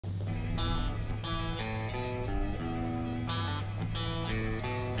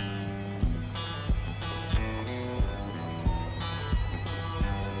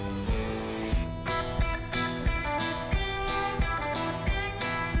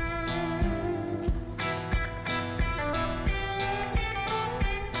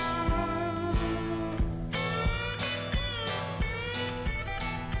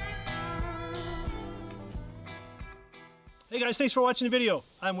guys, thanks for watching the video.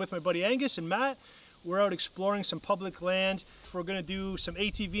 I'm with my buddy Angus and Matt. We're out exploring some public land. We're gonna do some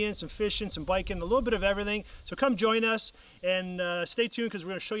ATVing, some fishing, some biking, a little bit of everything. So come join us and stay tuned because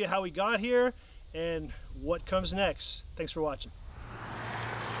we're gonna show you how we got here and what comes next. Thanks for watching.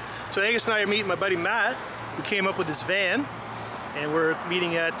 So Angus and I are meeting my buddy Matt, who came up with this van, and we're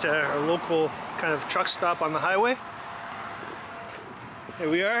meeting at our local kind of truck stop on the highway. Here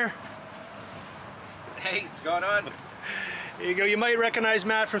we are. Hey, what's going on? There you go. You might recognize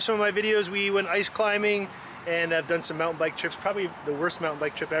Matt from some of my videos. We went ice climbing and I've done some mountain bike trips. Probably the worst mountain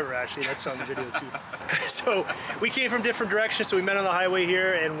bike trip ever, actually. That's on the video too. So we came from different directions, so we met on the highway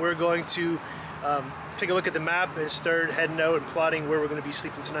here, and we're going to take a look at the map and start heading out and plotting where we're going to be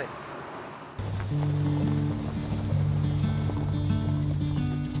sleeping tonight.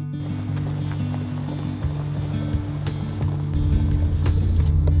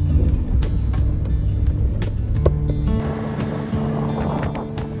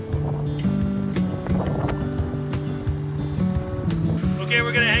 Okay,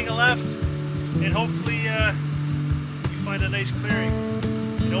 we're gonna hang a left and hopefully you find a nice clearing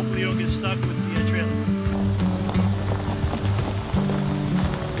and hopefully you don't get stuck with the trailer.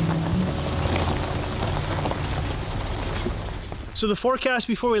 So the forecast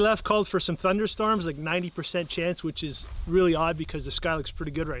before we left called for some thunderstorms, like 90% chance, which is really odd because the sky looks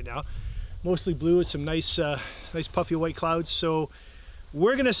pretty good right now. Mostly blue with some nice nice puffy white clouds. So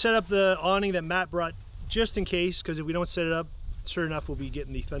we're gonna set up the awning that Matt brought just in case, because if we don't set it up, sure enough, we'll be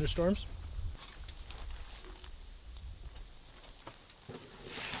getting the thunderstorms.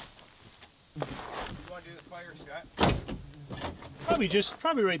 You want to do the fire, Scott?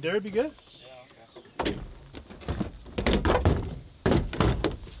 Probably right there would be good. Yeah, okay.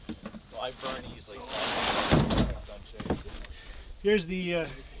 Well, I burn easily, so Here's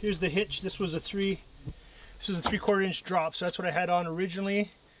the hitch. This was a 3/4 inch drop, so that's what I had on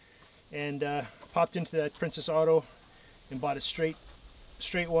originally, and popped into that Princess Auto and bought a straight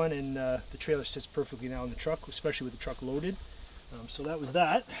one, and the trailer sits perfectly now in the truck, especially with the truck loaded. So that was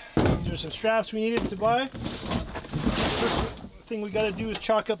that. These are some straps we needed to buy. First thing we got to do is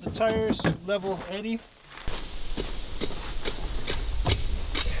chalk up the tires, level eddy.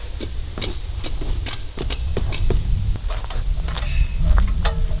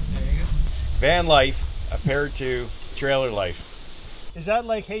 Van life compared to trailer life. Is that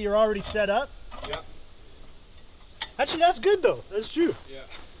like, hey, you're already set up? Yep. Actually, that's good though. That's true. Yeah.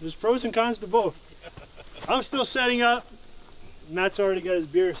 There's pros and cons to both. I'm still setting up. Matt's already got his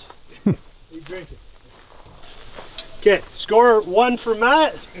beers. He's drinking. Okay, score 1 for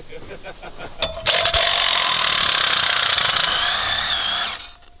Matt.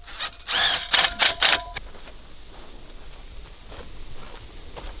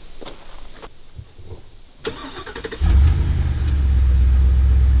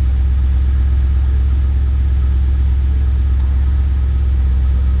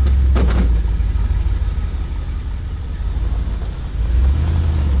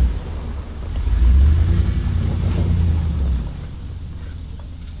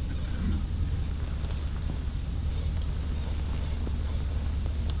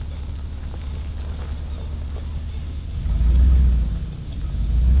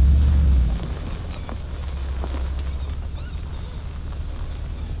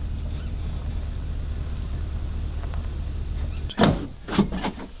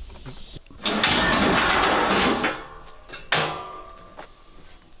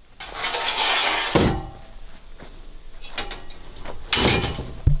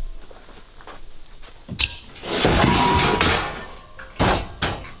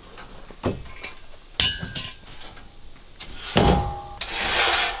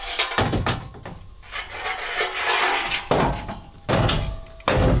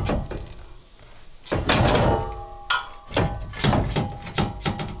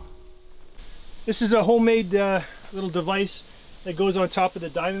 This is a homemade little device that goes on top of the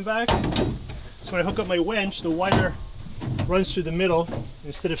Diamondback. So when I hook up my winch, the wire runs through the middle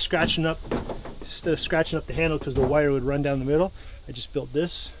instead of scratching up the handle, because the wire would run down the middle. I just built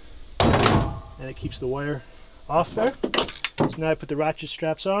this, and it keeps the wire off there. So now I put the ratchet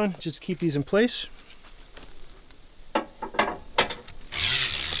straps on just to keep these in place.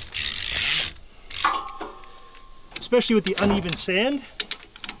 Especially with the uneven sand,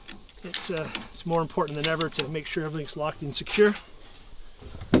 it's more important than ever to make sure everything's locked and secure.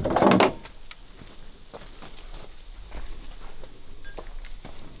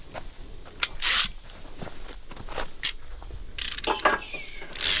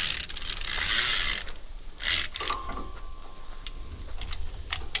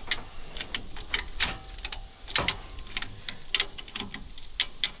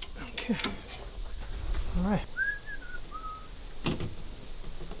 Okay. All right.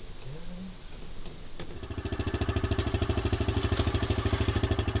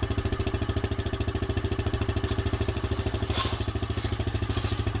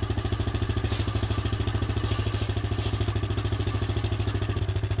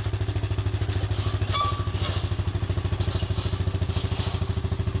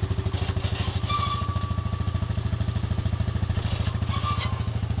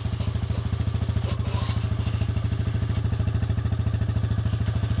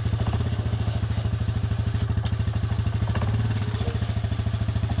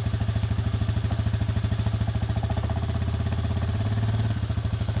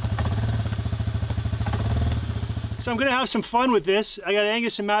 So I'm gonna have some fun with this. I got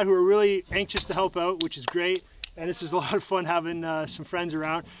Angus and Matt who are really anxious to help out, which is great. And this is a lot of fun having some friends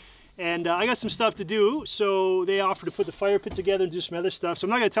around. And I got some stuff to do, so they offered to put the fire pit together and do some other stuff. So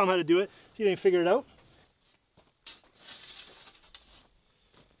I'm not gonna tell them how to do it. See if they can figure it out.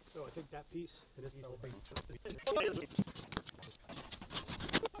 So I think that piece.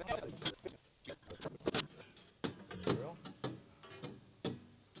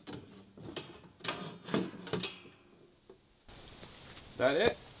 That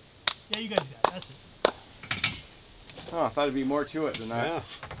it? Yeah, you guys got it. That's it. Oh, I thought it'd be more to it than that.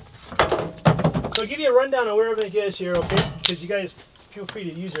 Yeah. So I'll give you a rundown on where everything is here, okay? Because you guys feel free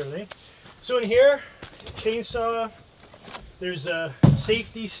to use everything. So in here, chainsaw, there's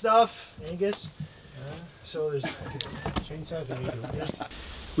safety stuff, Angus. So there's chainsaws and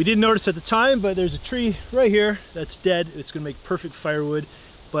we didn't notice at the time, but there's a tree right here that's dead. It's gonna make perfect firewood,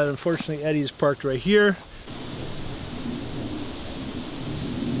 but unfortunately Eddie is parked right here.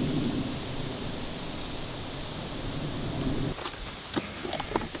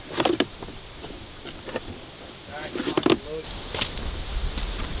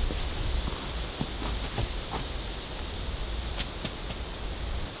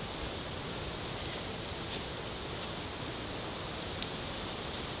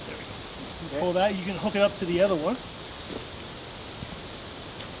 Pull that, you can hook it up to the other one.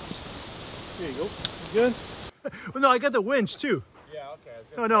 There you go. You good? Well, no, I got the winch too. Yeah,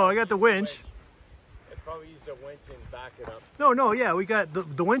 okay. No, I got the winch. I'd probably use the winch and back it up. No, yeah, we got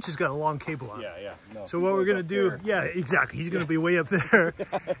the winch has got a long cable on it. Yeah. No, so what we're gonna do, yeah, exactly. He's gonna be way up there,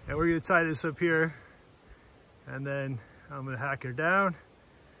 and we're gonna tie this up here, and then I'm gonna hack her down.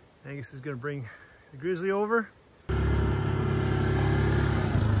 Angus is gonna bring the grizzly over.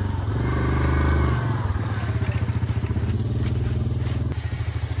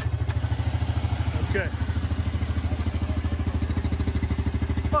 Okay.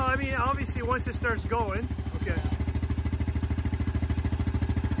 Well, I mean, obviously once it starts going, okay.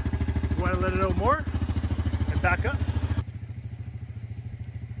 You want to let it out more and back up?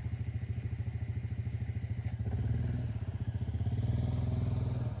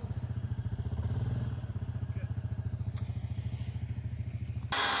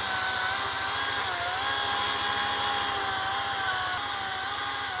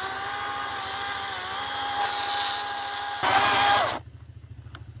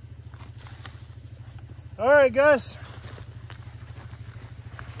 All right, guys.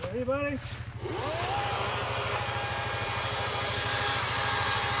 Ready, buddy?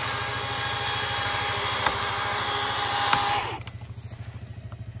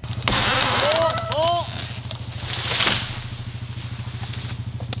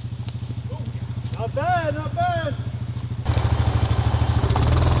 Not bad, not bad.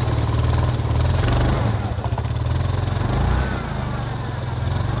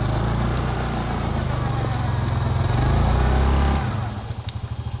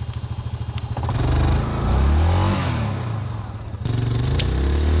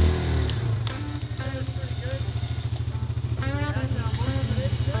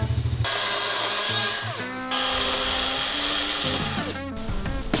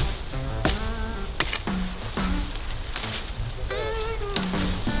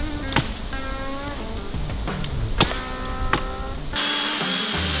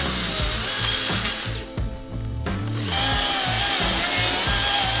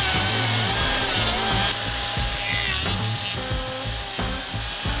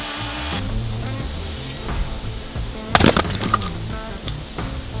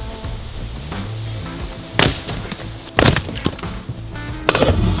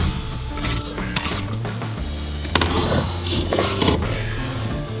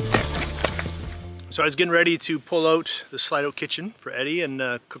 So I was getting ready to pull out the slide-out kitchen for Eddie and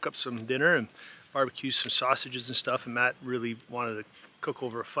cook up some dinner and barbecue some sausages and stuff, and Matt really wanted to cook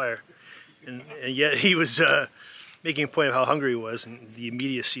over a fire. And yet he was making a point of how hungry he was, and the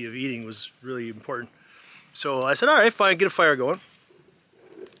immediacy of eating was really important. So I said, all right, fine, get a fire going.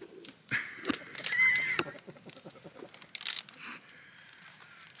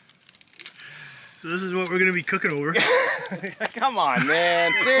 So this is what we're going to be cooking over. Come on,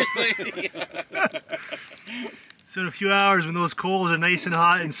 man. Seriously. So in a few hours, when those coals are nice and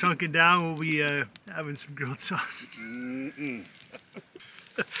hot and sunken down, we'll be having some grilled sausage.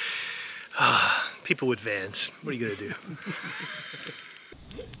 People with vans. What are you going to do?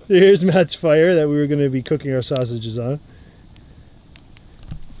 Here's Matt's fire that we were going to be cooking our sausages on.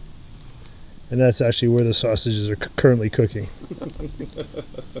 And that's actually where the sausages are currently cooking.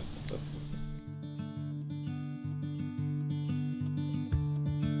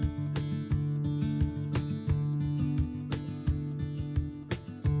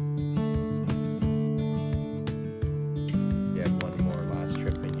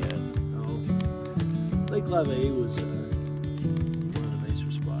 Lake Lave was one of the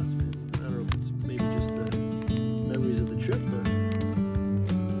nicer spots. I don't know if it's maybe just the memories of the trip, but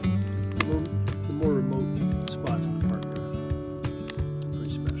the more remote spots in the park are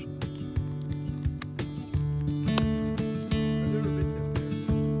pretty special. I've never been down there.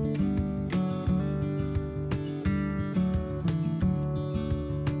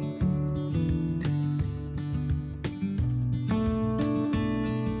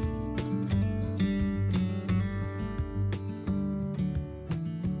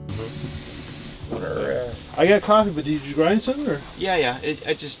 I got coffee, but did you grind some or? Yeah.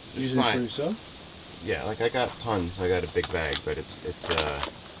 It's Using fine. it for yourself? Yeah, like I got tons. I got a big bag, but it's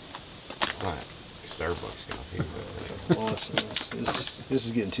not Starbucks coffee. But, Awesome. This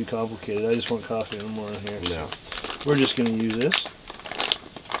is getting too complicated. I just want coffee no more in here. no. We're just going to use this.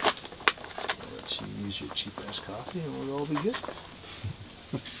 I'll let you use your cheap ass coffee and we'll all be good.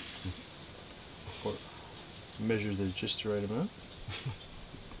 Or measure just the right amount.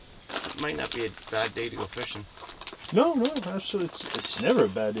 It might not be a bad day to go fishing. No, absolutely. It's never a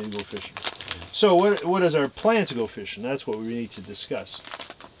bad day to go fishing. So what is our plan to go fishing? That's what we need to discuss.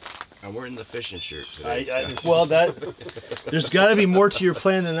 I'm wearing the fishing shirt today. Well, there's got to be more to your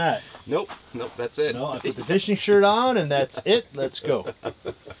plan than that. Nope, that's it. No, I put the fishing shirt on and that's it. Let's go.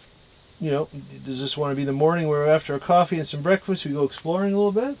 You know, does this want to be the morning where after our coffee and some breakfast we go exploring a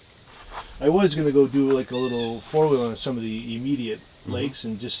little bit? I was going to go do like a little four-wheel on some of the immediate lakes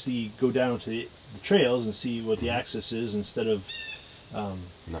and just go down to the trails and see what the access is instead of...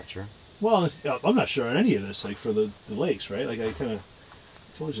 Not sure. Well, I'm not sure on any of this, like for the lakes, right? Like I kind of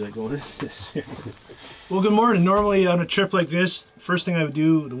told you that going into this. Well, good morning. Normally on a trip like this, first thing I would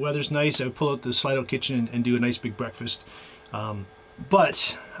do, the weather's nice, I would pull out the slide-out kitchen and do a nice big breakfast.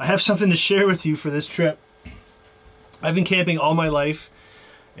 But I have something to share with you for this trip. I've been camping all my life,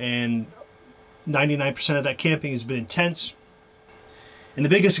 and 99% of that camping has been intense. And the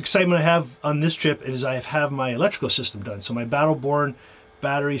biggest excitement I have on this trip is I have my electrical system done. So my Battleborn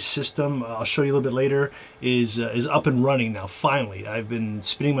battery system, I'll show you a little bit later, is up and running now, finally. I've been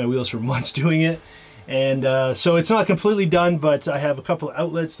spinning my wheels for months doing it. And so it's not completely done, but I have a couple of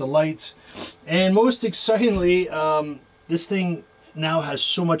outlets, the lights. And most excitingly, this thing now has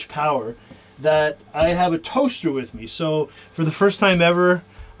so much power that I have a toaster with me. So for the first time ever,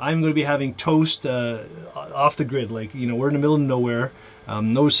 I'm going to be having toast off the grid. Like, you know, we're in the middle of nowhere.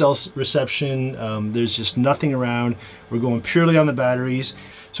 No cell reception, there's just nothing around. We're going purely on the batteries.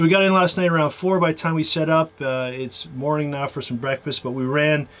 So we got in last night around 4 by the time we set up. It's morning now for some breakfast, but we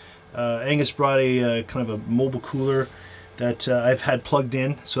ran, Angus brought a kind of a mobile cooler that I've had plugged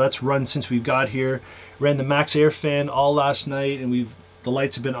in. So that's run since we've got here. Ran the max air fan all last night, and the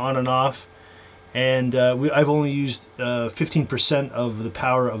lights have been on and off. And I've only used 15% of the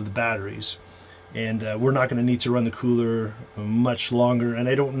power of the batteries. And we're not going to need to run the cooler much longer. And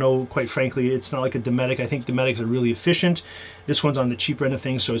I don't know, quite frankly, it's not like a Dometic. I think Dometics are really efficient. This one's on the cheaper end of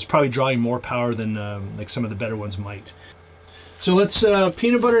things, so it's probably drawing more power than like some of the better ones might. So let's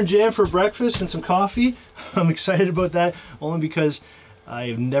peanut butter and jam for breakfast and some coffee. I'm excited about that, only because I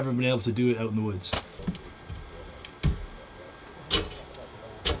have never been able to do it out in the woods.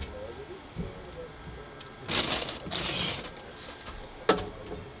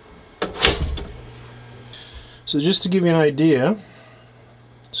 So just to give you an idea,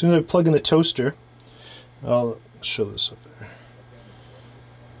 as soon as I plug in the toaster, I'll show this up there.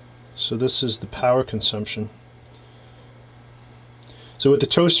 So this is the power consumption. So with the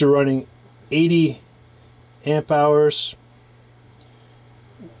toaster running 80 amp hours,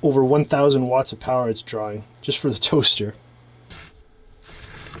 over 1,000 watts of power it's drawing, just for the toaster.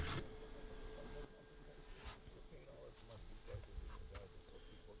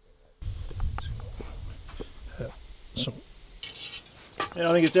 I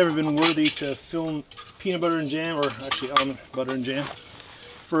don't think it's ever been worthy to film peanut butter and jam, or actually almond butter and jam,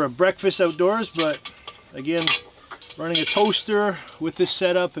 for a breakfast outdoors, but again, running a toaster with this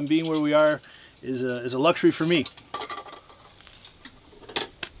setup and being where we are is a luxury for me.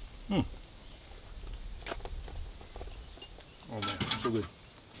 Oh man, so good.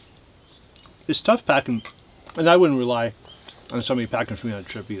 It's tough packing, and I wouldn't rely on somebody packing for me on a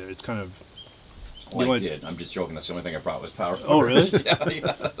trip either. It's kind of... Well, I did. I'm just joking. That's the only thing I brought was power. Oh, really? Yeah.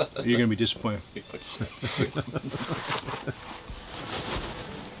 You're going to be disappointed.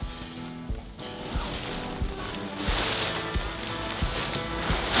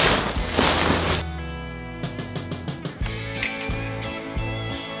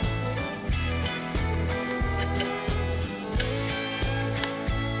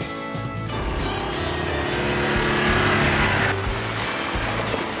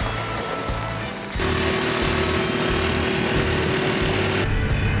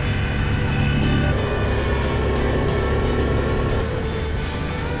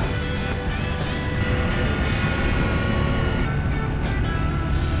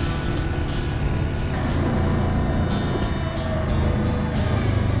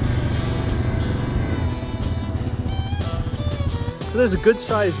 So there's a good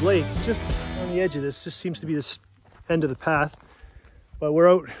sized lake just on the edge of this. This seems to be this end of the path, but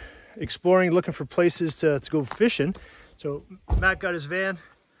we're out exploring, looking for places to go fishing. So Matt got his van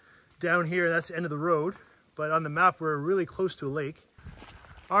down here, that's the end of the road, but on the map we're really close to a lake.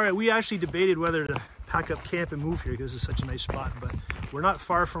 All right, we actually debated whether to pack up camp and move here because it's such a nice spot, but we're not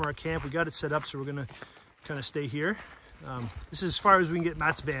far from our camp. We got it set up, so we're gonna kind of stay here. This is as far as we can get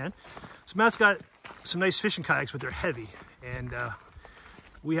Matt's van. So Matt's got some nice fishing kayaks, but they're heavy, and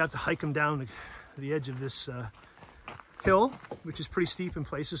we have to hike them down the edge of this hill, which is pretty steep in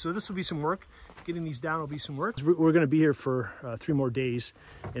places. So this will be some work. Getting these down will be some work. We're going to be here for 3 more days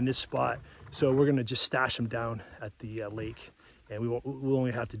in this spot, so we're going to just stash them down at the lake, and we'll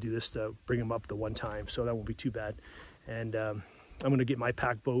only have to do this to bring them up the one time, so that won't be too bad. And I'm going to get my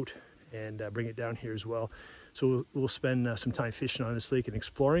pack boat and bring it down here as well. So we'll spend some time fishing on this lake and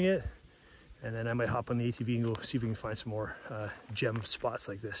exploring it, and then I might hop on the ATV and go see if we can find some more gem spots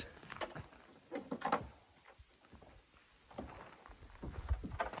like this.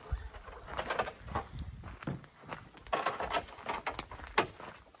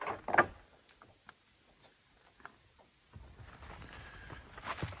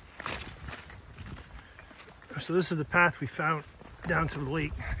 So this is the path we found down to the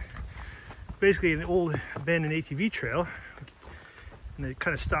lake. Basically an old abandoned ATV trail, and it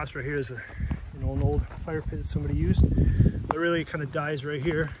kind of stops right here as an old fire pit that somebody used. But really it kind of dies right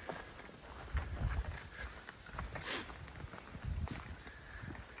here.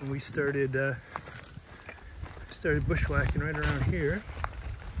 And we started bushwhacking right around here.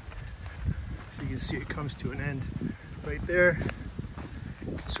 So you can see it comes to an end right there.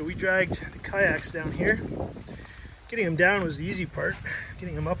 So we dragged the kayaks down here. Getting them down was the easy part.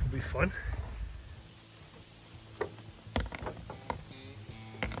 Getting them up will be fun.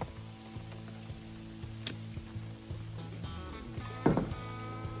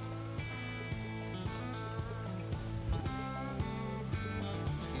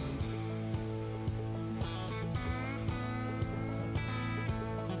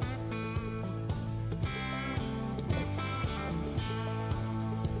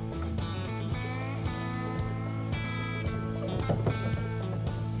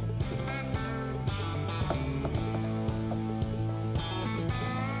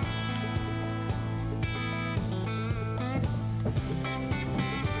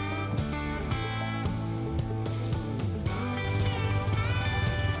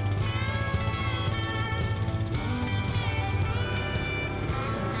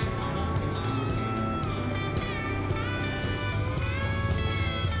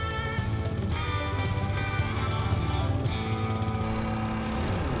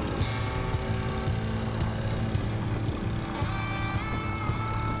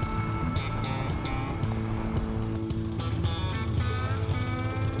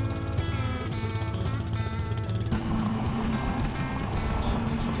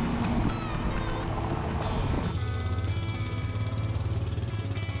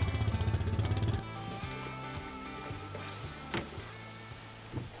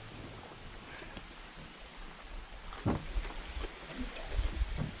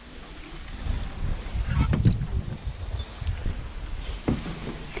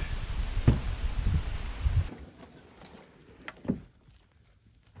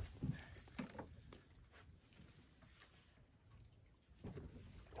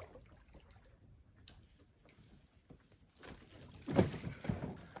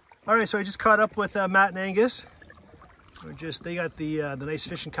 All right, so I just caught up with Matt and Angus. They got the nice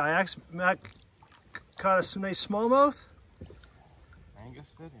fishing kayaks. Matt caught us some nice smallmouth.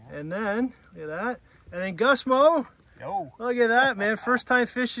 Angus did, yeah. And then, look at that. And then Gusmo. Yo. Look at that, man. First time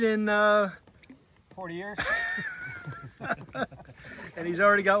fishing in 40 years. and he's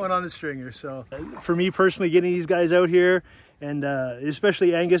already got one on the stringer. So for me personally, getting these guys out here, and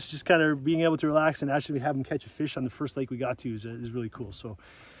especially Angus, just kind of being able to relax and actually have him catch a fish on the first lake we got to is really cool. So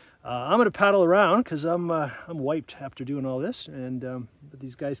I'm going to paddle around because I'm wiped after doing all this, and let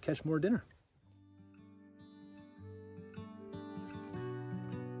these guys catch more dinner.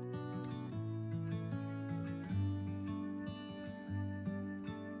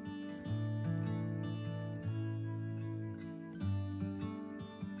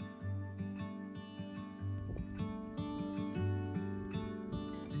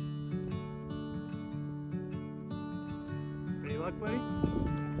 Any luck, buddy? Yeah.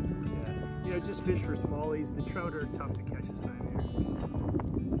 You know, just fish for smallies. The trout are tough to catch this time of year.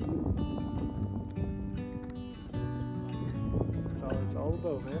 That's all it's all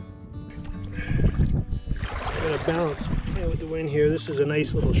about, man. Gotta balance with the wind here. This is a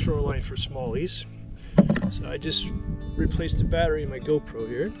nice little shoreline for smallies. So I just replaced the battery in my GoPro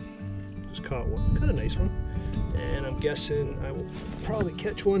here. Just caught one, kind of nice one. And I'm guessing I will probably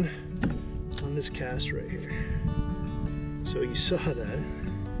catch one on this cast right here. So you saw that.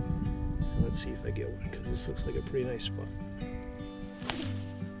 Let's see if I get one, because this looks like a pretty nice spot.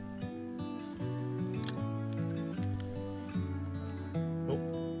 Oh,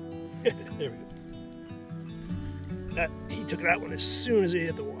 there we go. He took that one as soon as he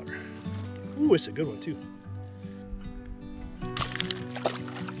hit the water. Ooh, it's a good one too.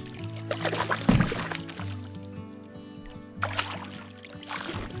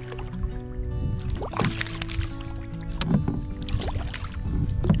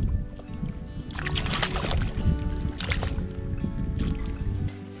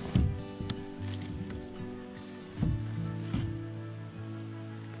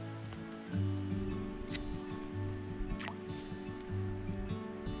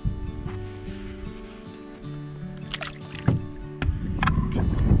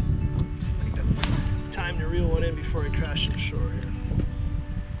 Before I crash on shore here.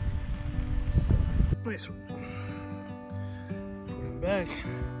 Nice one. Put him back.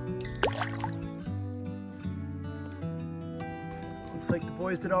 Looks like the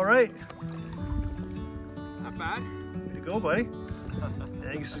boys did all right. Not bad. Way to go, buddy.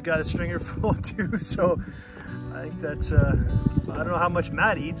 Angus has got a stringer full too, so I think that's, I don't know how much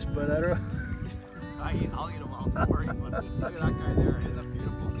Matt eats, but I don't know. I'll eat them all. Don't worry. Look at that guy there. Isn't that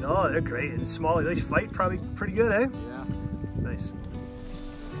beautiful? No, they're great. And small, they fight probably pretty good, eh? Yeah. Nice.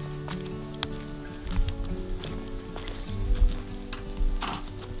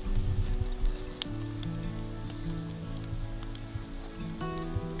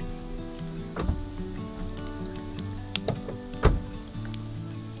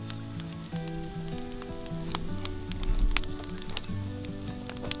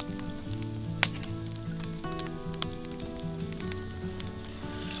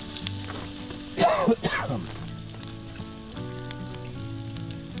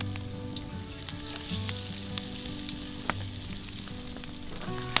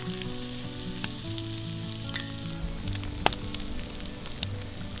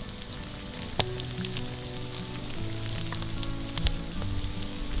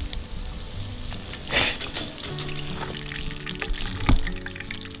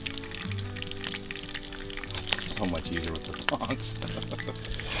 So much easier with the thongs.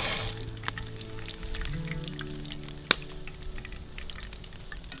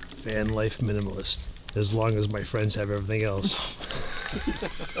 Van life minimalist, as long as my friends have everything else.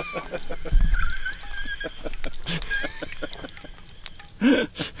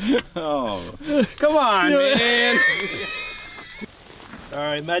 Oh, come on, man. All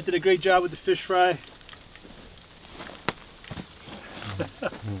right, Matt did a great job with the fish fry.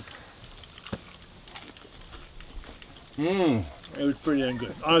 It was pretty damn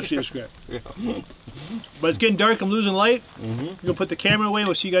good. Honestly, it's great. Yeah. But it's getting dark. I'm losing light. Mm-hmm. I'm gonna put the camera away.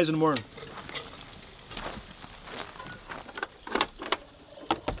 We'll see you guys in the morning.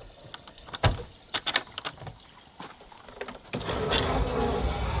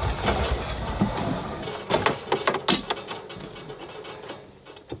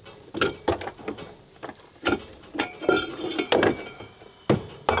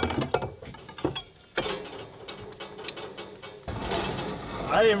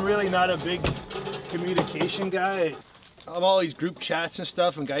 I am really not a big communication guy. I'm all these group chats and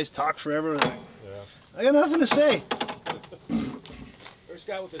stuff, and guys talk forever. And I got nothing to say. There's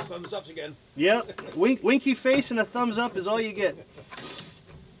this guy with his thumbs ups again. Yep, winky face and a thumbs up is all you get.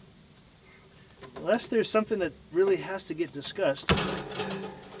 Unless there's something that really has to get discussed.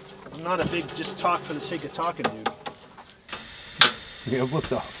 I'm not a big just talk for the sake of talking dude. We have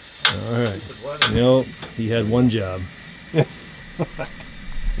liftoff. All right. Nope, he had one job.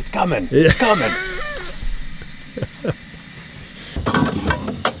 It's coming. It's coming.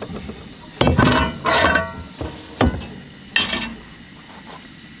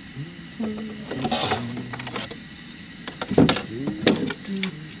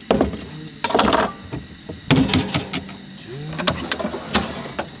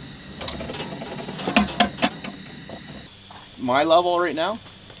 My level right now,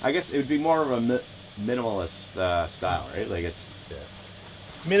 I guess it would be more of a minimalist style, right? Like it's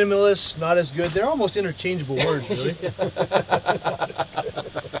Minimalist, not as good. They're almost interchangeable words, really.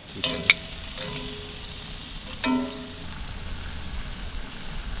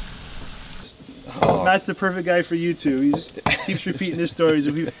 Matt's the perfect guy for YouTube. He just keeps repeating his stories.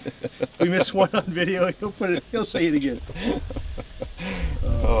 If we miss one on video, he'll say it again.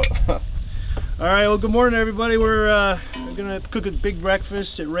 All right, well, good morning, everybody. We're gonna cook a big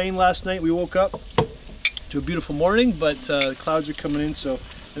breakfast. It rained last night. We woke up to a beautiful morning, but the clouds are coming in, so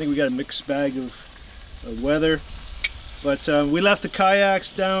I think we got a mixed bag of weather. But we left the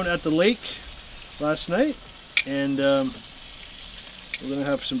kayaks down at the lake last night, and we're gonna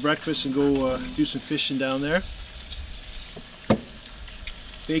have some breakfast and go do some fishing down there.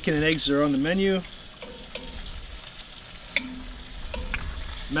 Bacon and eggs are on the menu.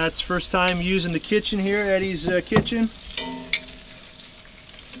 Matt's first time using the kitchen here, Eddie's kitchen.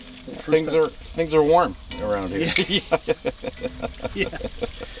 things are warm around here. Yeah.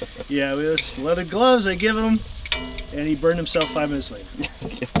 Yeah, with those leather gloves I give him, and he burned himself 5 minutes later.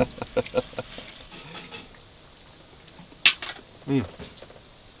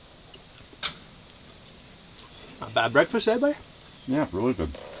 Not bad breakfast, anybody? Yeah, really good.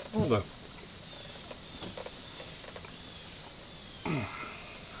 Oh, good.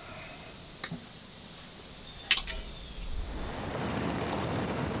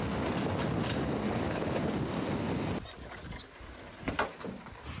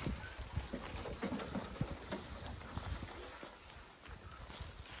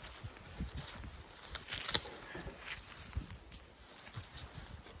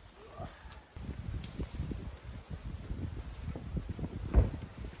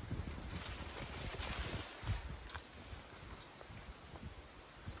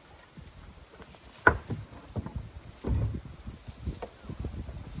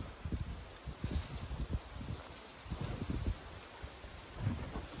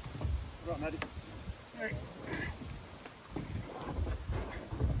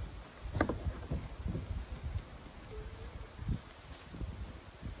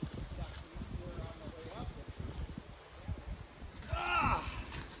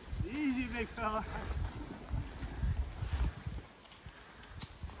 Easy, big fella.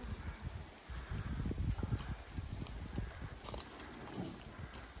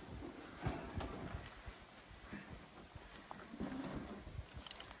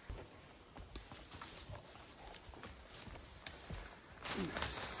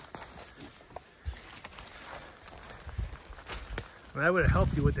 Well, that would have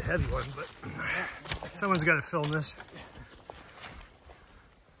helped you with the heavy one, but someone's got to film this.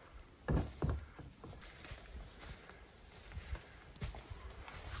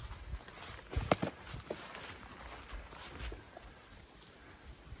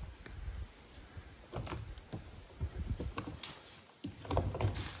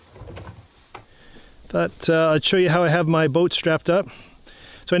 Thought I'd show you how I have my boat strapped up.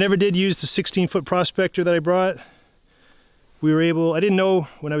 So I never did use the 16-foot prospector that I brought. I didn't know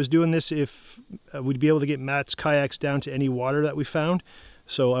when I was doing this if we'd be able to get Matt's kayaks down to any water that we found.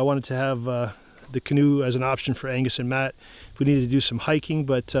 So I wanted to have the canoe as an option for Angus and Matt if we needed to do some hiking,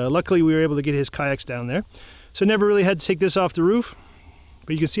 but luckily we were able to get his kayaks down there. So never really had to take this off the roof,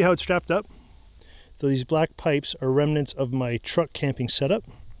 but you can see how it's strapped up. So these black pipes are remnants of my truck camping setup,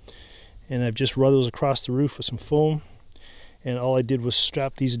 and I've just run those across the roof with some foam, and all I did was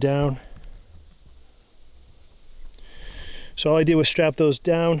strap these down. So all I did was strap those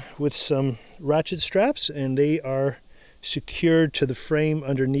down with some ratchet straps, and they are secured to the frame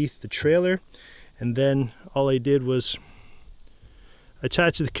underneath the trailer. And then all I did was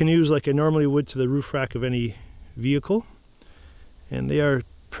attach the canoes like I normally would to the roof rack of any vehicle, and they are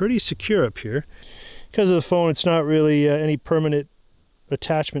pretty secure up here. Because of the foam, it's not really any permanent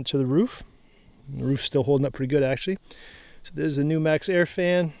attachment to the roof. The roof's still holding up pretty good, actually. So there's the new Max Air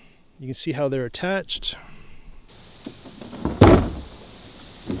fan. You can see how they're attached.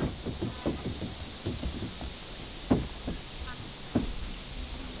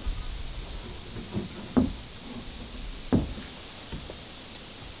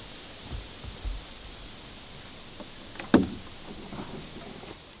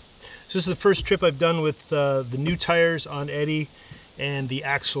 So this is the first trip I've done with the new tires on Eddie and the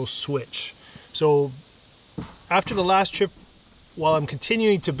axle switch. So after the last trip, while I'm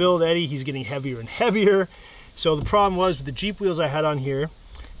continuing to build Eddie, he's getting heavier and heavier. So the problem was with the Jeep wheels I had on here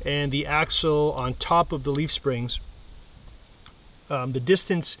and the axle on top of the leaf springs, the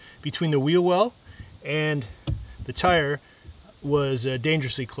distance between the wheel well and the tire was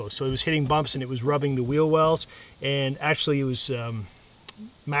dangerously close. So it was hitting bumps and it was rubbing the wheel wells, and actually it was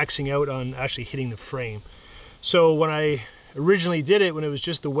maxing out on actually hitting the frame. So when I originally did it, when it was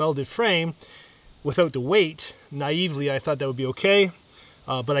just the welded frame without the weight, naively I thought that would be okay,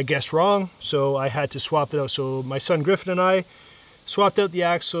 but I guessed wrong, so I had to swap it out. So my son Griffin and I swapped out the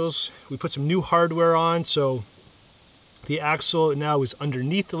axles. We put some new hardware on, so the axle now is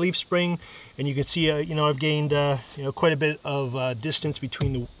underneath the leaf spring, and you can see you know, I've gained you know, quite a bit of distance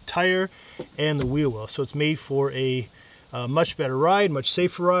between the tire and the wheel well. So it's made for a much better ride, much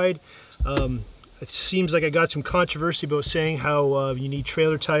safer ride. It seems like I got some controversy about saying how you need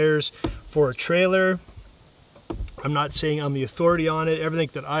trailer tires for a trailer. I'm not saying I'm the authority on it. Everything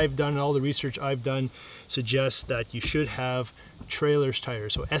that I've done and all the research I've done suggests that you should have trailers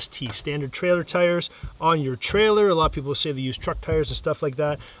tires. So ST, standard trailer tires on your trailer. A lot of people say they use truck tires and stuff like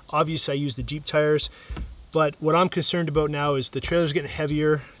that. Obviously I use the Jeep tires. But what I'm concerned about now is the trailer's getting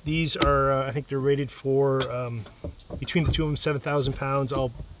heavier. These are, I think they're rated for, between the two of them, 7,000 pounds.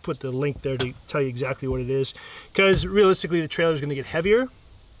 I'll put the link there to tell you exactly what it is. Because realistically, the trailer's gonna get heavier,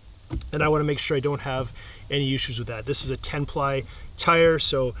 and I wanna make sure I don't have any issues with that. This is a 10-ply tire,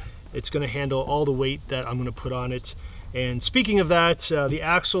 so it's gonna handle all the weight that I'm gonna put on it. And speaking of that, the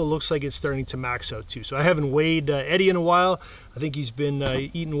axle looks like it's starting to max out too. So I haven't weighed Eddie in a while. I think he's been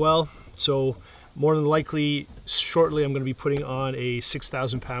eating well. So more than likely, shortly I'm going to be putting on a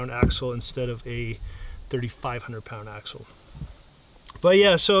 6,000 pound axle instead of a 3,500 pound axle. But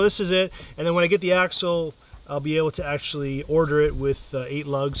yeah, so this is it. And then when I get the axle, I'll be able to actually order it with 8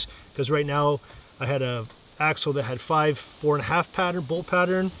 lugs, because right now I had a axle that had 5 4.5 pattern bolt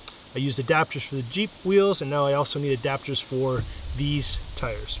pattern. I used adapters for the Jeep wheels, and now I also need adapters for these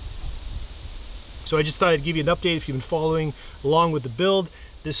tires. So I just thought I'd give you an update if you've been following along with the build.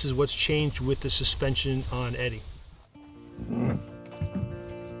 This is what's changed with the suspension on Eddie.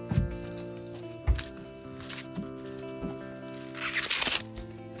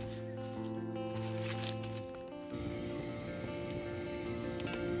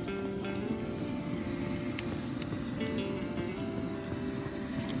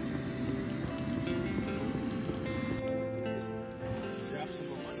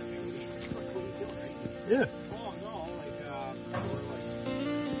 Yeah. Oh no,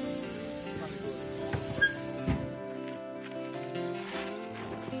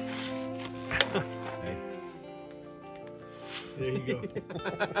 There you go.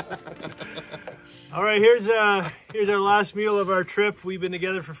 All right, here's our last meal of our trip. We've been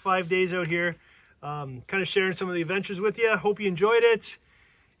together for 5 days out here, kind of sharing some of the adventures with you. Hope you enjoyed it.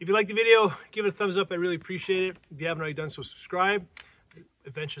 If you liked the video, give it a thumbs up. I really appreciate it. If you haven't already done so, subscribe.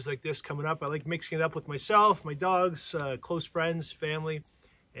 Adventures like this coming up. I like mixing it up with myself, my dogs, close friends, family,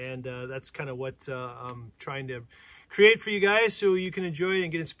 and that's kind of what I'm trying to create for you guys, so you can enjoy it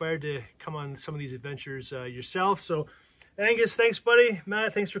and get inspired to come on some of these adventures yourself. So Angus, thanks buddy.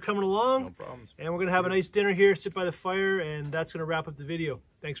 Matt, thanks for coming along. No problems. And we're gonna have a nice dinner here, sit by the fire, and that's gonna wrap up the video.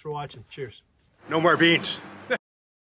 Thanks for watching. Cheers. No more beans.